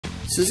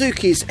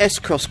Suzuki's S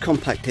Cross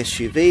compact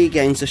SUV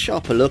gains a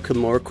sharper look and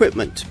more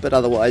equipment, but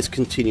otherwise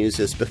continues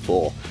as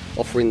before,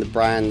 offering the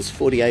brand's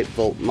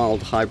 48-volt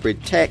mild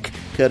hybrid tech,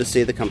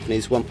 courtesy of the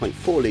company's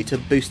 1.4-litre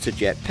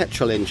Boosterjet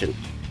petrol engine.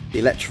 The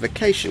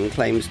electrification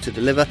claims to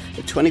deliver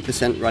a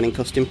 20% running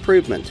cost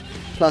improvement.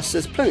 Plus,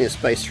 there's plenty of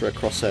space for a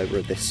crossover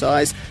of this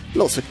size,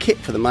 lots of kit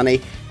for the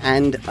money,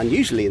 and,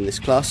 unusually in this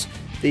class,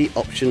 the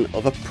option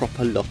of a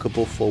proper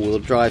lockable four-wheel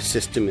drive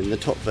system in the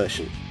top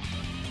version.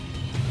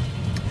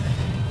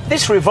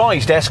 This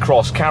revised S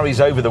Cross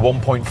carries over the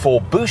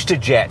 1.4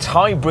 Boosterjet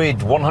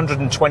Hybrid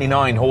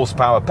 129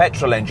 horsepower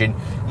petrol engine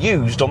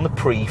used on the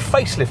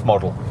pre-facelift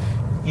model.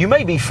 You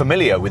may be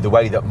familiar with the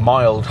way that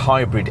mild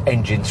hybrid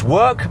engines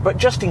work, but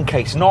just in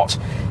case not,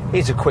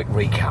 here's a quick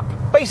recap.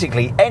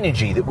 Basically,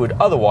 energy that would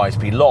otherwise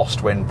be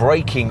lost when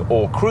braking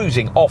or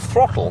cruising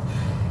off-throttle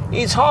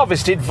is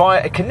harvested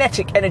via a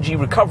kinetic energy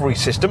recovery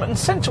system and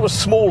sent to a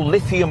small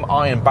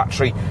lithium-ion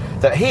battery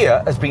that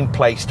here has been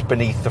placed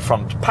beneath the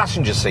front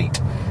passenger seat.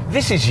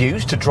 This is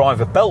used to drive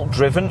a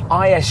belt-driven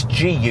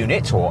ISG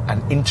unit, or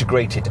an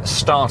integrated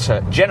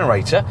starter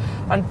generator,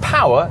 and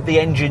power the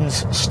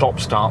engine's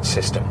stop-start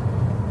system.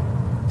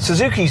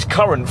 Suzuki's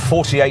current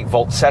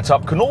 48-volt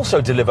setup can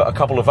also deliver a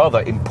couple of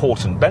other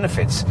important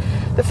benefits.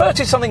 The first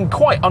is something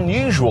quite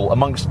unusual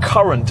amongst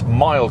current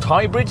mild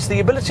hybrids, the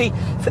ability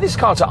for this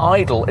car to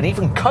idle and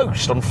even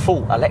coast on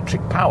full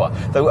electric power,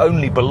 though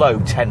only below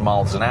 10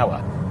 miles an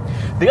hour.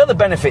 The other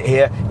benefit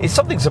here is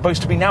something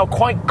supposed to be now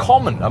quite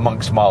common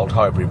amongst mild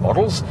hybrid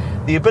models,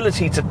 the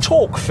ability to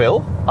torque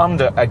fill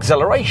under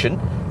acceleration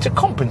to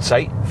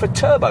compensate for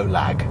turbo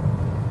lag.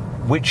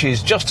 Which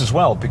is just as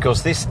well,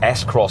 because this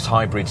S Cross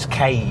Hybrid's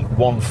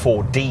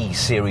K14D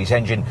series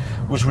engine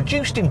was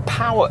reduced in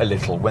power a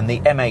little when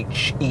the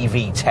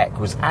MHEV tech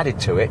was added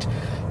to it,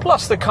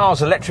 plus the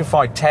car's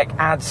electrified tech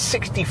adds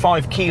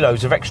 65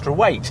 kilos of extra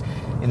weight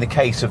in the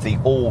case of the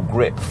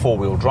ALLGRIP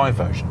four-wheel drive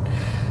version.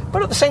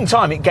 But at the same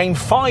time, it gained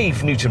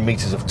 5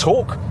 Nm of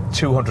torque,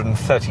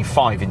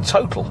 235 in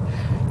total.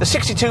 The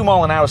 62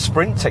 mile an hour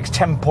sprint takes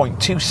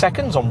 10.2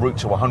 seconds en route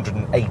to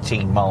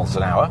 118 miles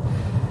an hour.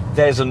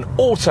 There's an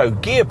auto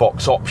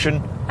gearbox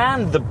option,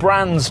 and the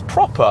brand's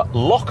proper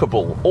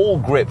lockable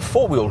ALLGRIP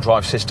four-wheel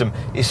drive system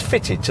is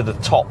fitted to the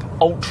top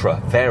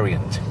Ultra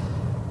variant.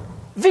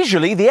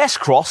 Visually, the S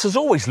Cross has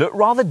always looked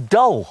rather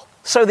dull,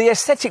 so the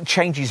aesthetic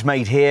changes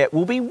made here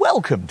will be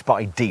welcomed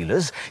by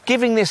dealers,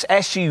 giving this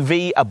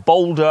SUV a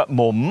bolder,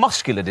 more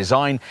muscular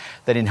design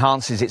that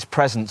enhances its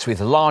presence with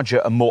larger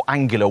and more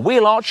angular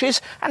wheel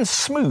arches and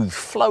smooth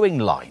flowing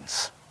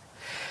lines.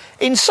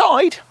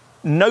 Inside,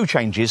 no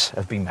changes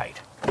have been made.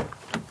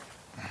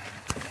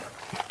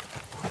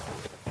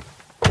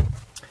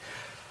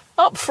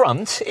 Up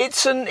front,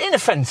 it's an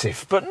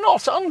inoffensive but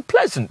not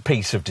unpleasant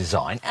piece of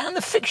design, and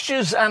the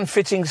fixtures and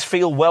fittings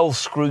feel well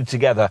screwed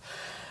together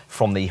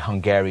from the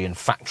Hungarian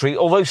factory,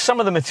 although some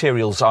of the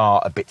materials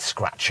are a bit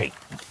scratchy.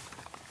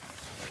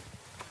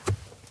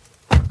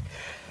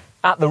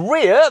 At the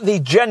rear, the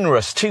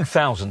generous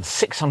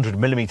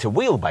 2,600mm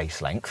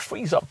wheelbase length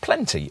frees up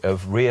plenty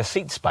of rear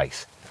seat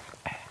space.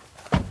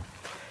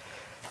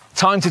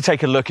 Time to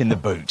take a look in the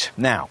boot.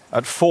 Now,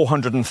 at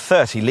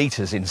 430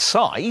 litres in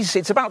size,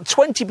 it's about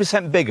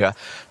 20% bigger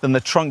than the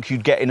trunk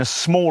you'd get in a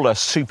smaller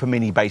Super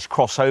Mini-based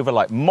crossover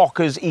like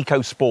Mockers,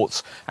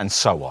 EcoSports and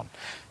so on.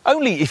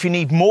 Only if you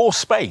need more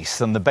space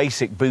than the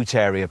basic boot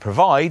area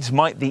provides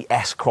might the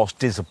S Cross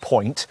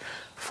disappoint,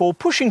 for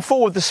pushing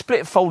forward the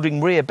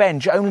split-folding rear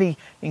bench only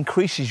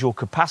increases your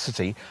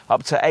capacity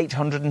up to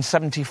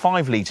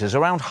 875 litres,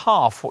 around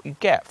half what you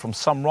get from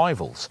some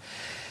rivals.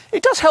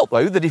 It does help,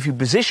 though, that if you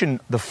position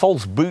the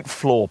false boot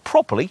floor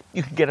properly,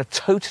 you can get a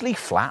totally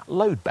flat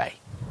load bay.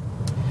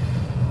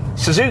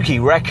 Suzuki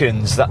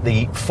reckons that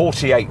the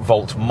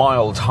 48-volt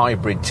mild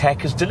hybrid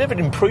tech has delivered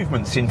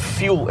improvements in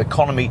fuel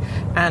economy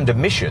and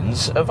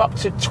emissions of up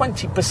to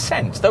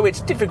 20%, though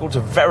it's difficult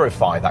to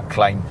verify that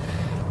claim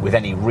with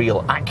any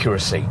real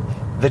accuracy.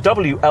 The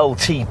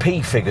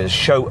WLTP figures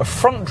show a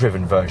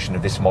front-driven version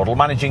of this model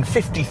managing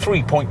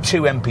 53.2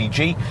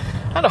 mpg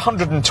and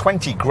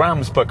 120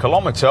 grams per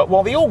kilometre,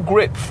 while the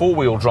ALLGRIP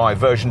four-wheel drive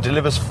version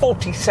delivers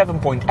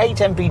 47.8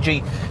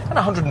 mpg and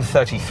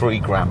 133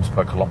 grams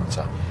per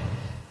kilometre.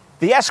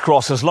 The S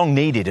Cross has long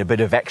needed a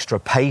bit of extra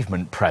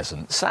pavement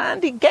presence,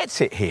 and it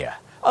gets it here.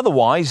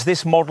 Otherwise,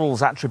 this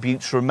model's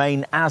attributes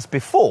remain as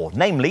before,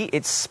 namely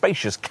its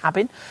spacious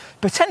cabin,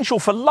 potential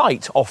for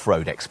light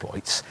off-road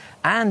exploits,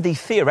 and the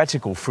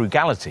theoretical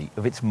frugality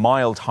of its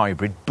mild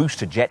hybrid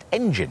Boosterjet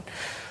engine.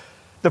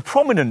 The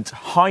prominent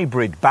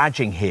hybrid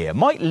badging here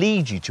might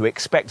lead you to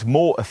expect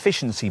more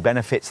efficiency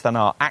benefits than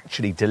are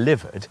actually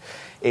delivered.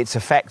 Its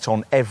effect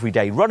on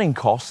everyday running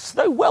costs,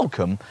 though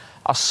welcome,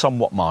 are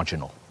somewhat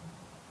marginal.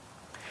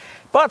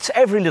 But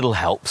every little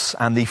helps,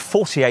 and the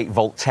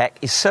 48-volt tech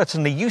is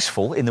certainly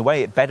useful in the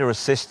way it better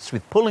assists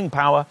with pulling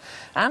power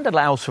and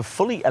allows for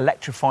fully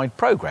electrified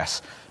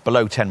progress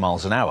below 10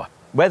 miles an hour.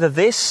 Whether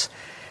this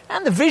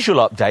and the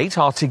visual update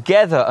are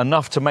together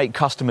enough to make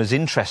customers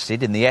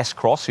interested in the S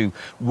Cross who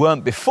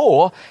weren't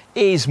before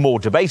is more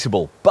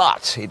debatable.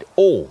 But it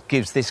all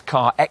gives this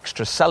car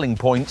extra selling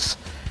points,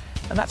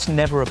 and that's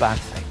never a bad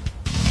thing.